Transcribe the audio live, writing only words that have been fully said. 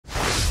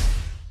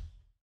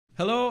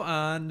Hello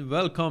and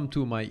welcome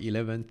to my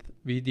 11th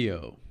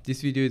video.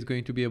 This video is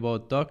going to be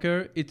about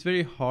Docker. It's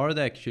very hard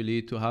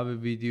actually to have a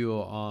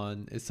video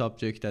on a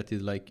subject that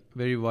is like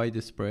very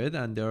widespread,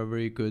 and there are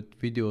very good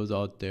videos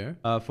out there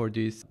for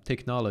this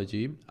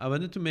technology. I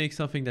wanted to make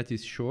something that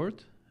is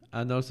short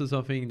and also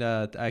something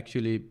that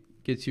actually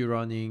gets you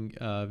running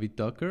with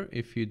Docker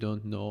if you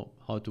don't know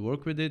how to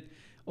work with it,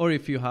 or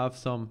if you have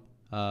some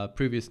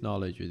previous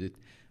knowledge with it.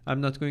 I'm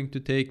not going to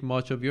take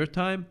much of your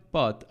time,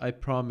 but I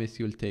promise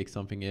you'll take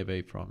something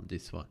away from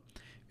this one.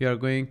 We are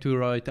going to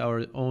write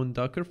our own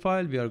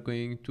Dockerfile. We are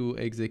going to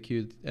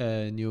execute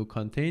a new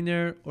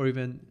container or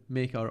even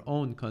make our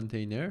own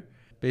container.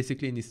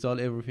 Basically install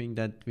everything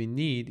that we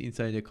need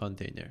inside a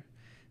container.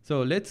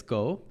 So let's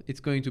go. It's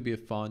going to be a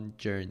fun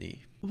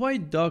journey. Why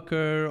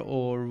Docker,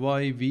 or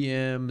why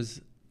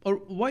VMs, or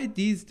why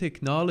these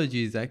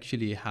technologies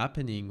actually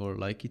happening, or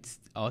like it's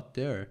out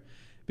there?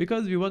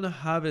 Because we want to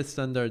have a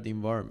standard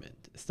environment.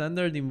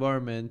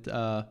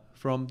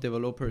 From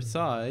developer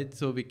side.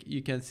 So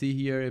you can see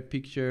here a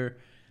picture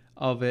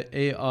of an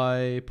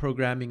AI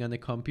programming on a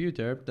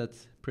computer.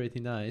 That's pretty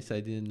nice.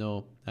 I didn't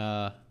know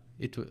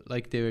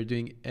like they were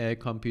doing a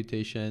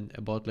computation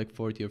about like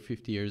 40 or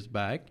 50 years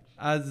back.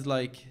 As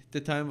like the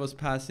time was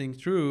passing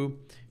through,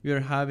 we are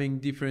having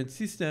different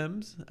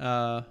systems,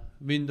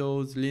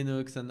 Windows,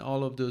 Linux, and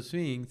all of those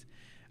things.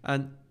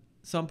 And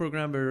some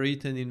programs were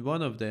written in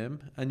one of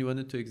them and you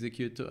wanted to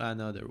execute to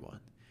another one.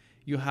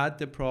 You had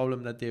the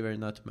problem that they were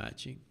not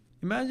matching.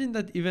 Imagine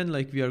that even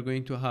like we are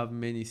going to have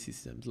many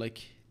systems,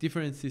 like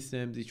different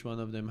systems, each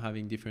one of them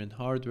having different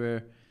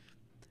hardware,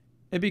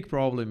 a big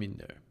problem in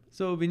there.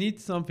 So we need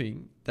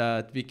something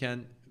that we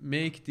can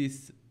make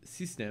these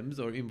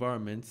systems or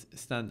environments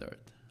standard.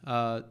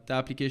 The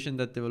application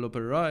that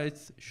developer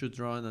writes should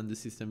run on the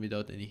system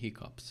without any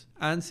hiccups.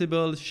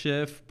 Ansible,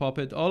 Chef,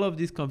 Puppet, all of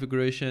these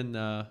configuration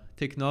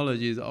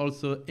technologies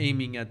also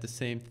aiming at the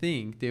same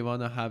thing. They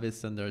want to have a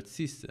standard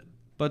system.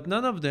 But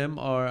none of them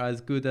are as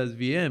good as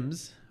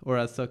VMs or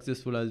as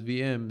successful as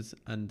VMs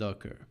and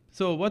Docker.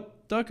 So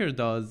what Docker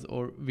does,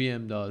 or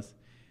VM does,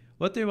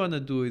 what they want to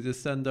do is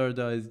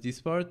standardize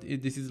this part.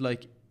 This is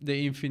like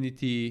the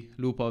infinity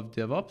loop of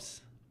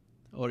DevOps,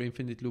 or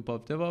infinite loop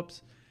of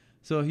DevOps.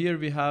 So here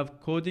we have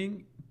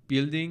coding,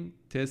 building,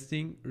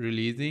 testing,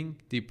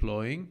 releasing,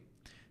 deploying.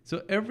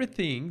 So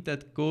everything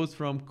that goes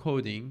from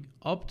coding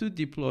up to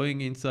deploying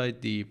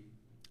inside the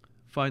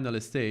final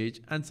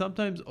stage, and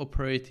sometimes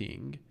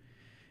operating,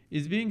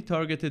 is being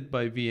targeted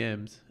by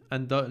VMs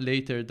and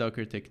later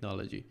Docker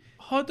technology.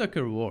 How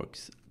Docker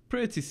works?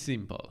 Pretty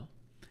simple.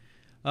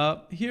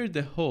 Here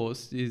the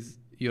host is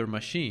your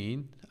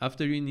machine.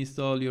 After you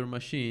install your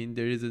machine,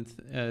 there isn't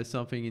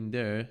something in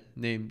there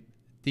named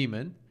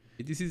daemon.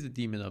 This is the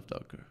daemon of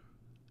Docker.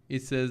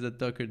 It says that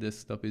Docker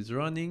desktop is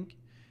running.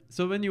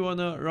 So when you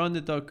want to run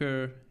the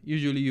Docker,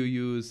 usually you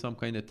use some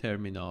kind of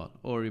terminal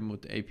or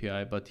remote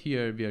API, but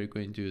here we are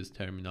going to use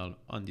terminal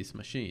on this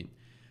machine.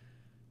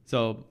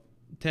 So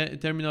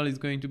terminal is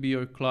going to be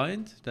your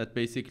client that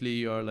basically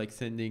you are like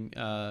sending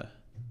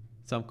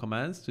some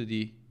commands to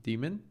the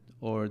daemon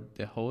or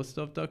the host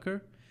of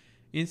Docker.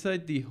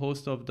 Inside the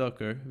host of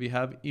Docker, we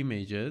have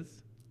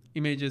images.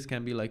 Images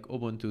can be like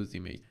Ubuntu's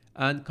image.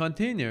 And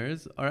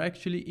containers are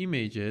actually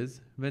images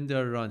when they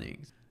are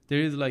running. There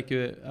is like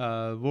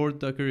a Word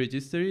Docker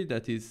registry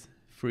that is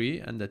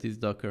free, and that is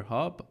Docker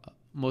Hub.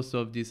 Most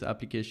of these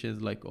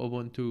applications like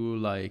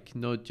Ubuntu, like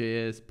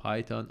Node.js,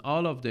 Python,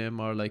 all of them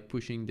are like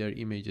pushing their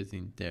images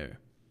in there.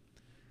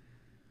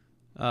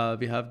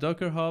 We have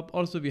Docker Hub.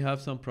 Also, we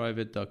have some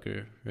private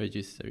Docker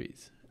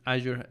registries.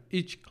 Azure,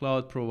 each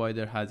cloud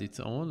provider has its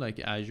own, like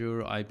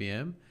Azure,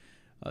 IBM.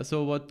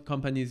 So what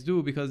companies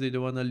do, because they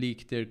don't want to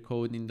leak their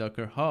code in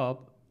Docker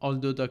Hub,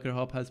 although Docker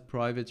Hub has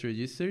private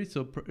registries,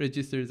 so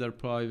registries are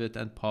private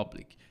and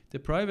public. The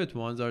private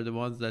ones are the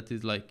ones that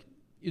is like,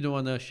 you don't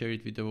want to share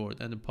it with the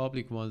world, and the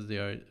public ones, they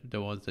are the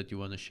ones that you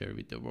want to share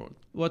with the world.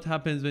 What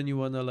happens when you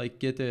want to like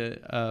get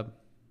a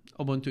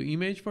Ubuntu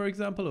image, for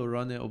example, or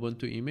run an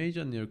Ubuntu image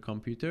on your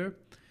computer?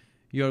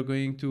 You are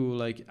going to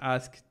like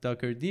ask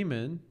Docker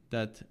Daemon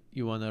that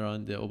you want to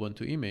run the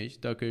Ubuntu image.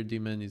 Docker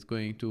Daemon is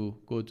going to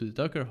go to the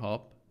Docker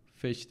Hub,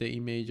 fetch the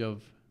image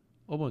of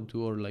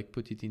Ubuntu, or like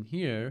put it in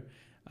here,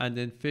 and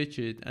then fetch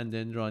it and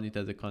then run it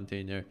as a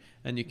container,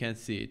 and you can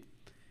see it.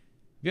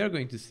 We are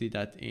going to see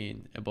that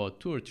in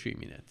about 2 or 3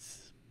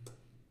 minutes.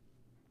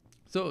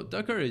 So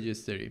Docker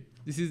registry.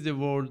 This is the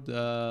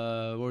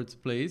word's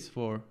place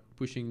for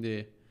pushing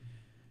the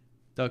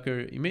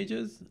Docker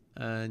images,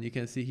 and you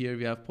can see here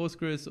we have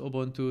Postgres,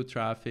 Ubuntu,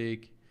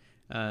 Traffic,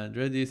 and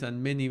Redis,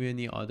 and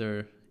many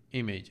other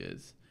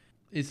images.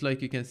 It's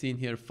like you can see in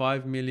here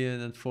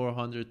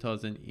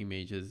 5,400,000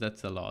 images.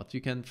 That's a lot. You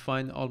can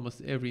find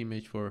almost every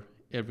image for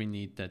every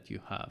need that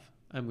you have.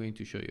 I'm going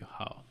to show you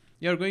how.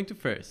 You are going to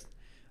first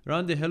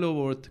run the hello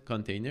world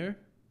container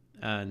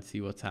and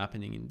see what's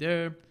happening in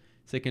there.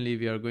 Secondly,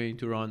 we are going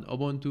to run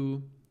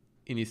Ubuntu,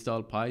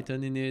 install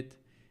Python in it.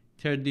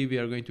 Thirdly, we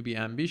are going to be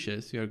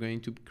ambitious. We are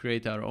going to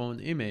create our own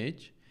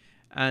image,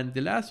 And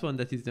the last one,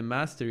 that is the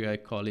mastery, I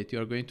call it,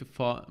 you are going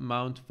to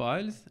mount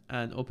files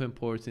and open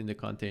ports in the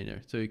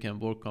container. So you can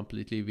work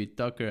completely with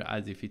Docker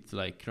as if it's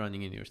like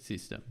running in your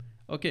system.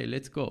 Okay,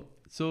 let's go.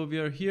 So we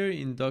are here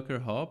in Docker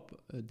Hub,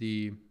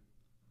 the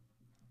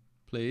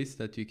place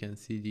that you can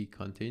see the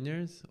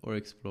containers or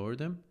explore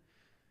them.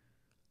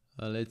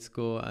 Let's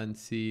go and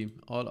see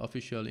all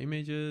official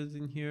images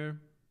in here.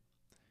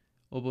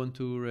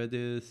 Ubuntu,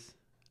 Redis.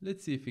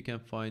 Let's see if we can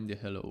find the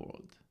hello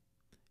world.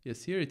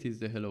 Yes, here it is,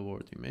 the hello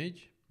world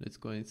image. Let's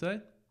go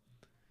inside.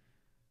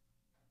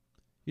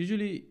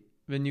 Usually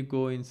when you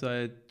go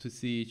inside to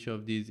see each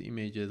of these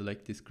images,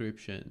 like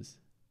descriptions,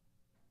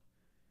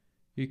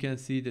 you can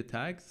see the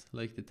tags,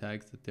 like the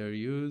tags that they're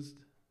used,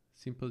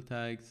 simple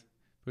tags.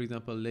 For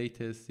example,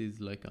 latest is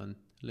like on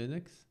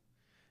Linux.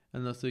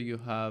 And also you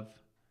have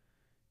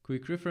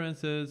quick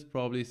references,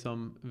 probably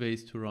some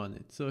ways to run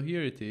it. So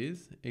here it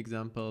is,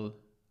 example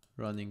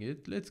running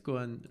it. Let's go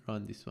and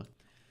run this one.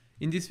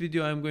 In this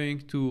video, I'm going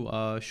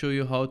to show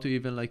you how to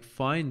even like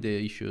find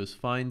the issues,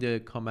 find the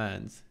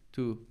commands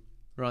to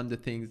run the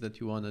things that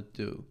you want to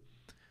do.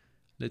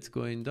 Let's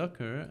go in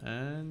Docker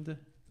and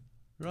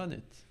run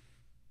it.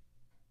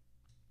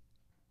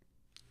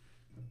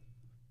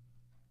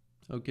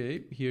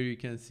 Okay, here you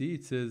can see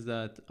it says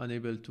that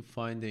unable to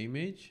find the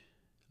image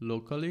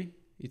locally.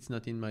 It's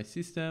not in my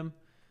system.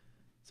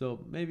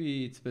 So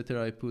maybe it's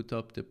better I put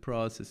up the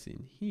process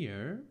in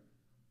here.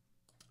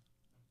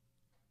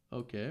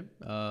 Okay,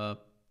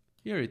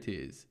 here it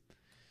is.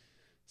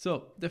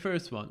 So the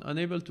first one,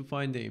 unable to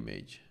find the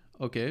image.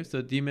 Okay,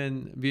 so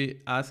daemon,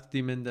 we asked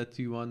daemon that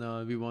we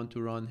want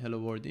to run hello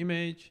world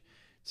image.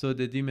 So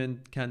the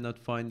daemon cannot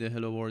find the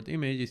hello world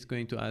image. It's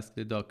going to ask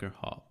the Docker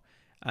Hub,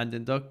 and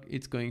then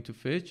it's going to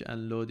fetch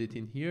and load it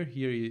in here.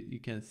 Here you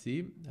can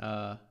see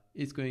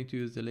it's going to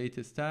use the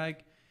latest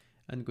tag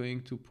and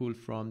going to pull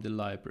from the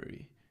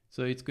library.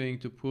 So it's going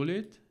to pull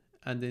it,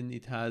 and then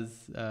it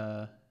has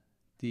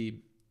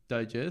the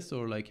digest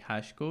or like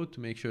hash code to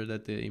make sure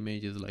that the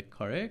image is like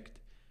correct.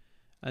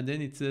 And then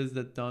it says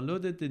that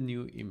downloaded the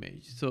new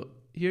image. So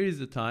here is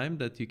the time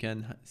that you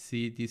can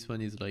see this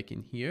one is like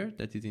in here,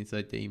 that is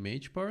inside the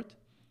image part.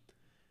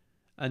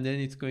 And then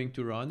it's going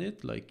to run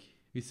it, like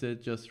we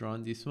said, just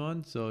run this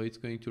one. So it's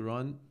going to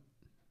run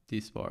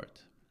this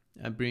part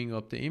and bring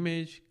up the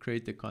image,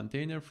 create the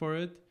container for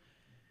it.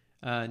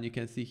 And you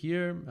can see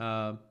here,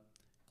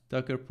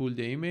 Docker pull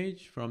the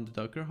image from the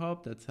Docker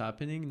Hub. That's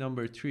happening.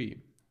 Number 3.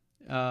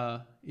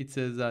 It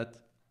says that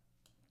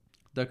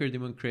Docker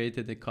Daemon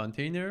created a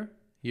container,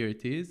 here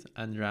it is,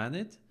 and ran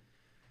it.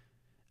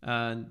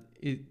 And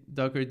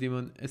Docker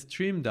Daemon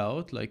streamed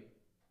out, like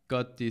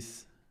got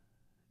this,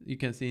 you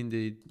can see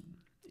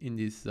in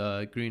this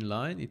green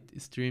line, it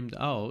streamed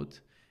out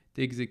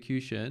the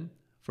execution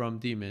from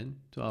daemon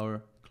to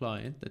our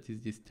client, that is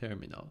this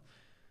terminal.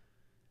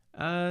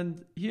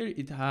 And here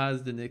it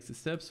has the next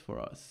steps for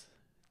us.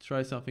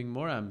 Try something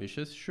more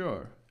ambitious,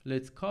 sure.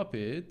 Let's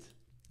copy it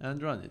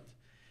and run it.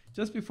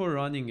 Just before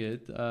running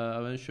it, I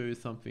want to show you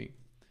something.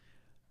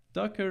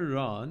 Docker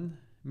run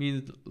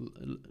means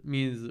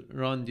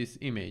run this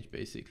image,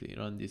 basically,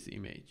 run this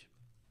image.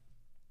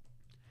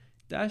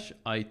 -it.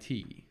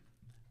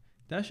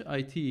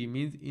 -it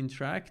means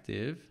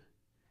interactive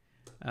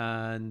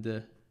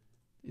and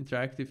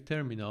interactive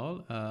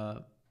terminal,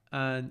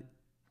 and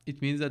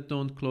it means that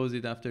don't close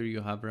it after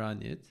you have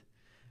run it.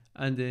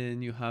 And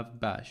then you have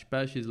bash.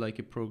 Bash is like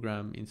a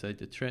program inside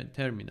the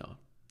terminal.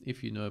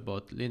 If you know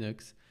about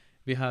Linux,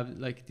 we have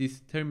like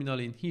this terminal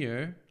in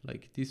here,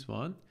 like this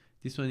one.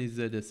 This one is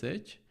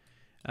ZSH,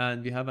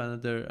 and we have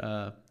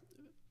another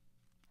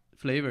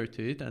flavor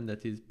to it, and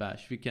that is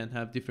bash. We can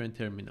have different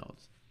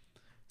terminals.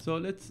 So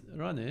let's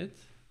run it.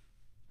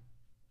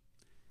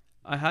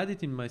 I had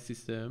it in my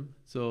system,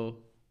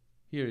 so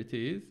here it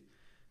is.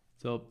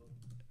 So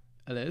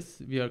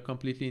ls, we are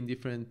completely in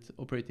different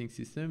operating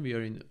system. We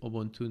are in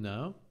Ubuntu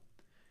now.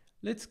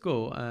 Let's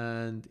go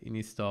and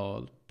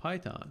install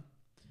Python.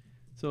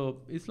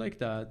 So it's like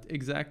that,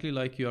 exactly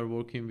like you are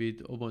working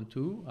with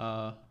Ubuntu,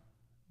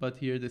 but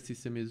here the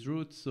system is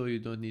root, so you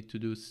don't need to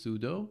do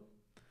sudo.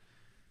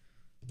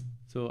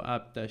 So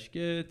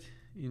apt-get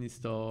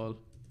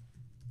install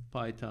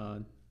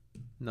Python,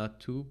 not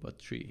 2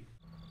 but 3.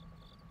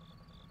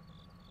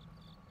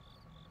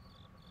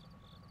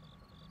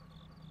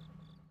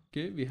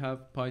 Okay, we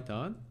have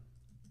Python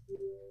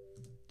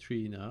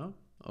 3 now.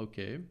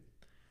 Okay,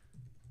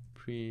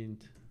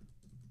 print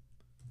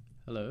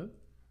hello.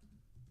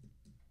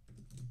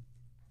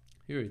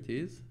 Here it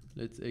is.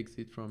 Let's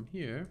exit from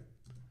here.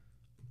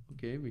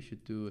 Okay, we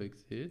should do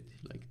exit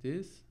like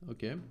this.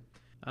 Okay,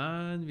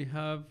 and we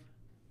have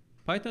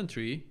Python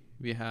 3.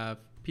 We have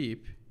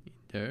pip in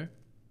there.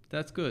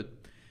 That's good,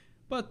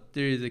 but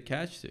there is a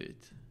catch to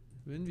it.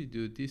 When we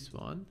do this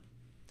one,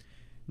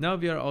 now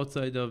we are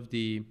outside of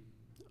the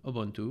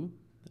Ubuntu,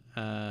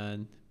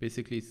 and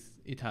basically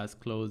it has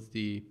closed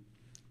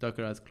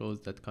Docker has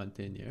closed that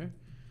container.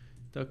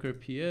 Docker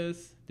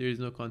ps, there is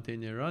no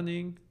container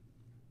running.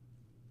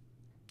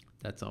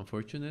 That's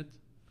unfortunate.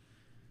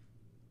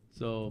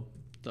 So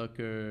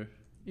Docker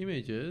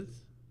images.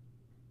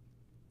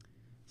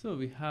 So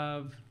we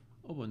have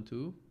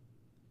Ubuntu,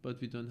 but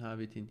we don't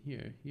have it in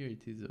here. Here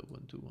it is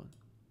Ubuntu one.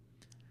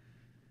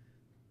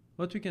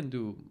 What we can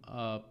do,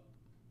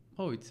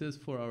 oh, it says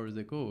 4 hours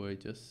ago, I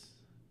just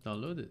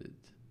downloaded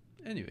it.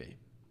 Anyway,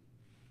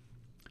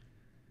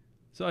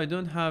 so I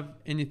don't have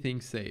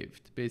anything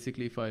saved.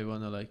 Basically, if I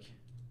wanna like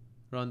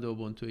run the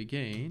Ubuntu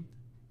again,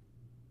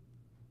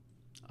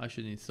 I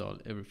should install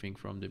everything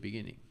from the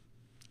beginning.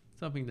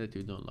 Something that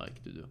you don't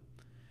like to do.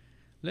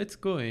 Let's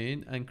go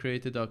in and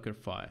create a Docker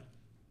file.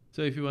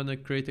 So if you wanna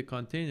create a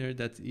container,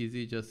 that's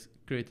easy, just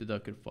create a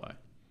Docker file.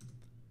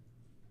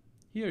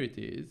 Here it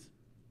is.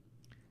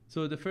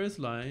 So the first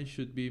line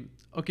should be,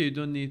 okay, you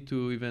don't need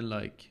to even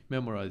like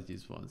memorize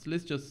these ones.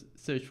 Let's just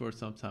search for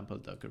some sample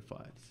Docker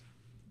files.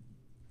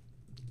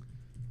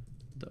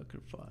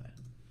 Dockerfile.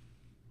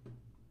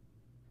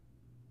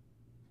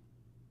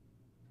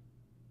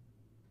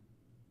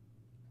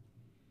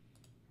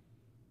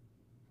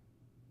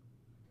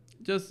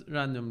 Just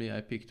randomly I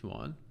picked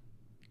one.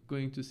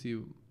 Going to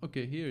see,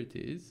 okay, here it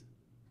is.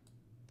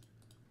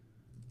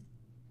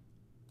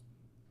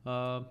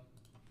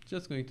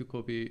 Just going to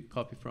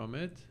copy from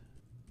it.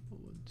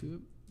 Ubuntu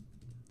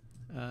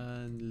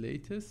and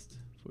latest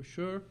for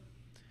sure.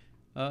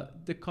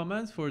 The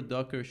commands for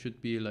Docker should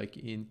be like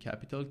in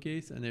capital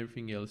case and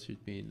everything else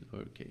should be in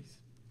lowercase.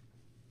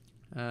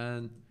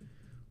 And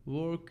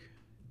work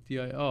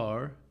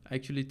dir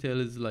actually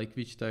tells like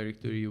which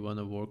directory you want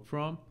to work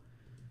from.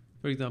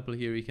 For example,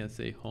 here we can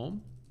say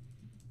home.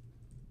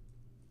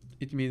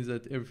 It means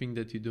that everything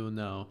that you do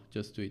now,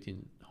 just do it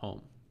in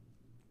home.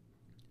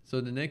 So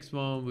the next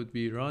one would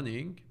be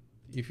running.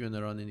 If you want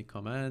to run any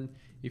command,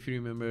 if you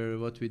remember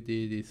what we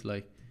did is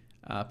like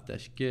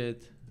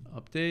apt-get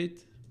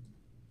update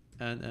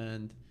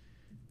and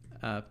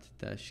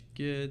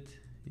apt-get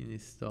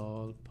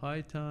install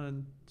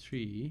python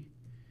 3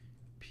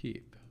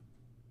 pip.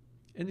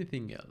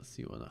 Anything else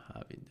you want to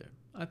have in there,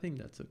 I think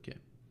that's okay.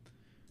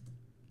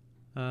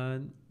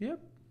 And yep,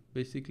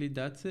 basically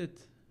that's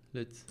it.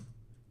 Let's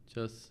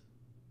just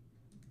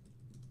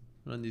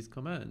run these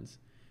commands.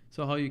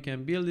 So how you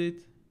can build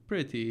it,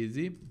 pretty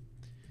easy.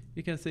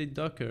 You can say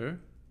docker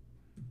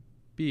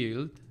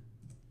build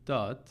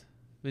dot.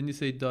 When you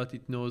say dot,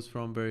 it knows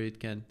from where it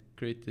can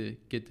get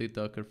the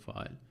Docker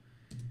file.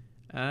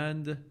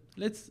 And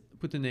let's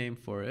put a name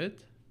for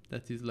it.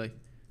 That is like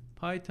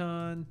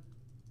Python.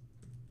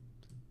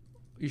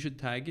 You should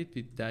tag it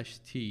with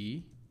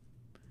 -t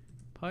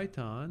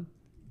Python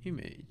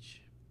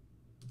image.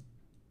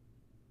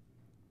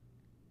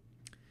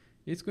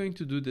 It's going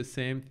to do the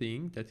same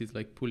thing, that is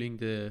like pulling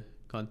the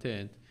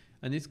content,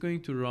 and it's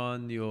going to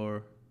run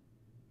your,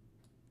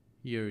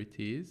 here it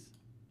is,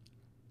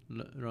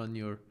 run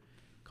your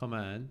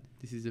command.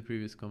 This is the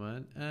previous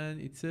command,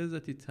 and it says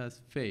that it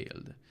has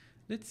failed.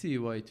 Let's see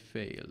why it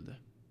failed.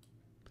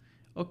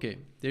 Okay,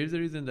 there's a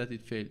reason that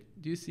it failed.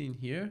 Do you see in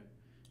here?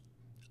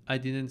 I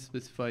didn't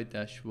specify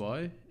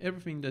 -y.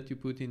 Everything that you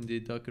put in the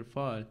Docker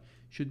file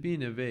should be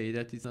in a way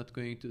that is not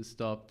going to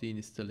stop the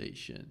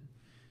installation.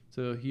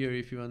 So here,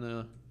 if you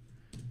wanna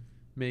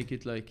make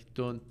it like,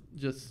 don't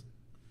just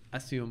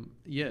assume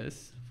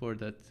yes for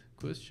that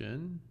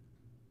question.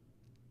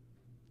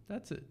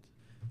 That's it.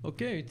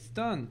 Okay, it's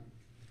done.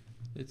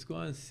 Let's go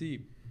and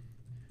see.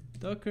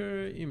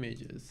 Docker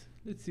images.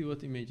 Let's see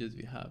what images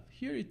we have.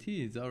 Here it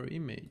is, our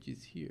image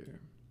is here.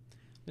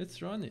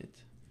 Let's run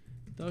it.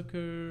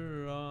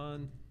 Docker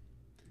run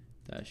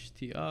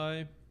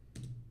 -ti,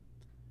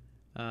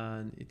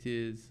 and it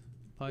is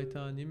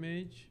Python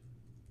image,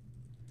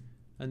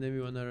 and then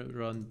we want to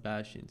run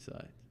bash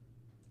inside.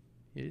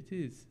 Here it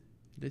is.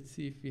 Let's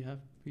see if we have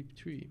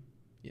pip3.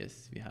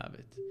 Yes, we have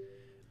it.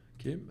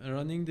 Okay,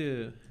 running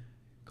the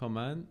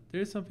command,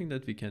 there is something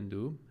that we can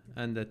do,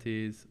 and that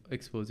is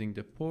exposing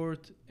the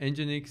port.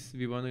 Nginx,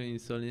 we want to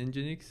install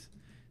Nginx.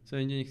 So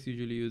Nginx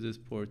usually uses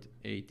port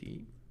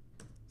 80.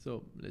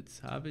 So let's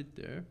have it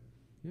there.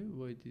 Yeah,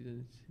 why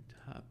didn't it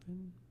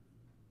happen?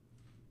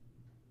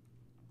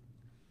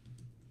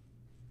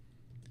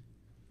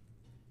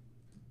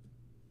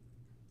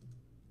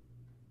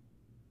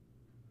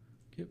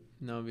 Okay,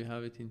 now we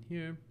have it in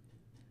here.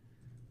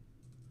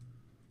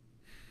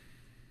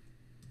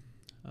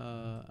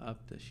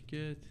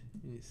 Apt-get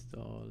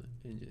install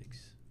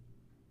Nginx.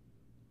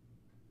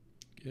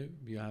 Okay,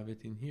 we have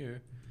it in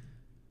here.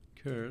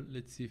 Curl,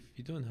 let's see if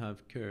we don't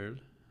have curl.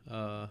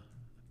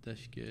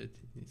 Apt-get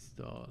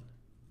install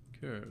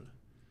curl.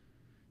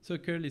 So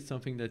curl is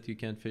something that you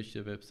can fetch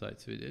the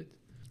websites with it.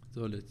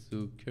 So let's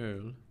do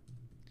curl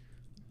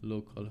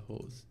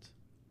localhost.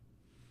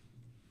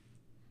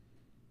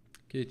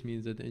 Okay, it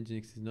means that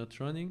Nginx is not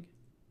running.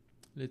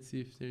 Let's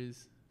see if there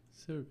is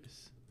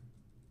service.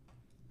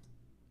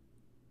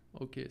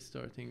 Okay,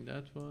 starting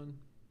that one.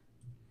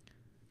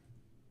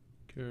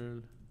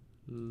 Curl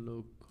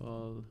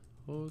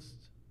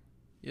localhost.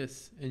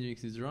 Yes,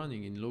 Nginx is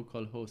running in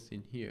localhost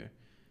in here.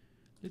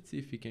 Let's see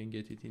if we can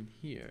get it in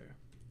here.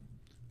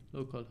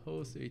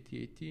 Localhost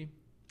 8080.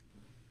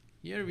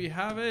 Here we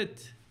have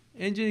it.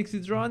 Nginx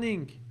is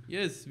running.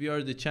 Yes, we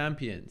are the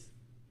champions.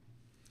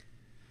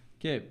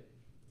 Okay.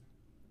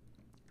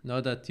 Now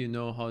that you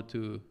know how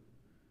to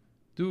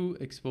do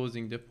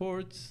exposing the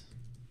ports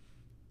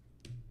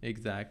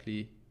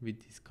exactly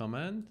with this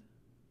command,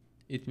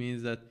 it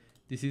means that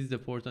this is the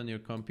port on your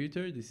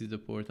computer, this is the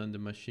port on the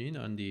machine,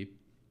 on the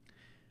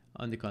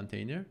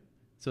container.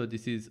 So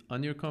this is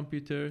on your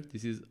computer,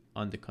 this is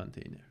on the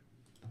container.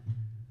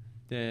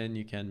 Then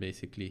you can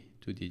basically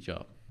do the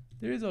job.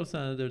 There is also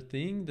another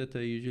thing that I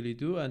usually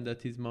do, and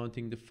that is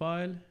mounting the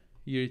file.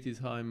 Here it is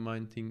how I'm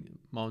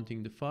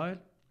mounting the file.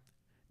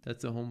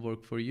 That's the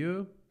homework for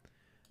you.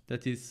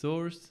 That is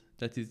source,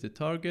 that is the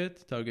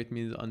target. Target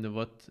means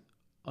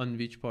on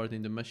which part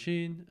in the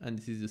machine, and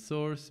this is the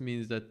source,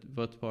 means that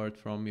what part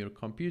from your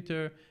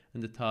computer,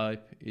 and the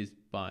type is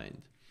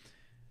bind.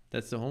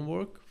 That's the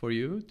homework for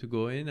you to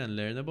go in and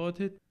learn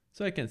about it.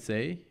 So I can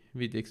say,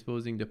 with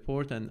exposing the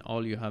port and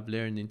all you have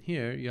learned in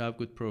here, you have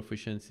good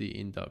proficiency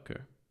in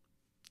Docker.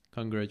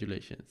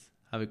 Congratulations.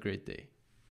 Have a great day.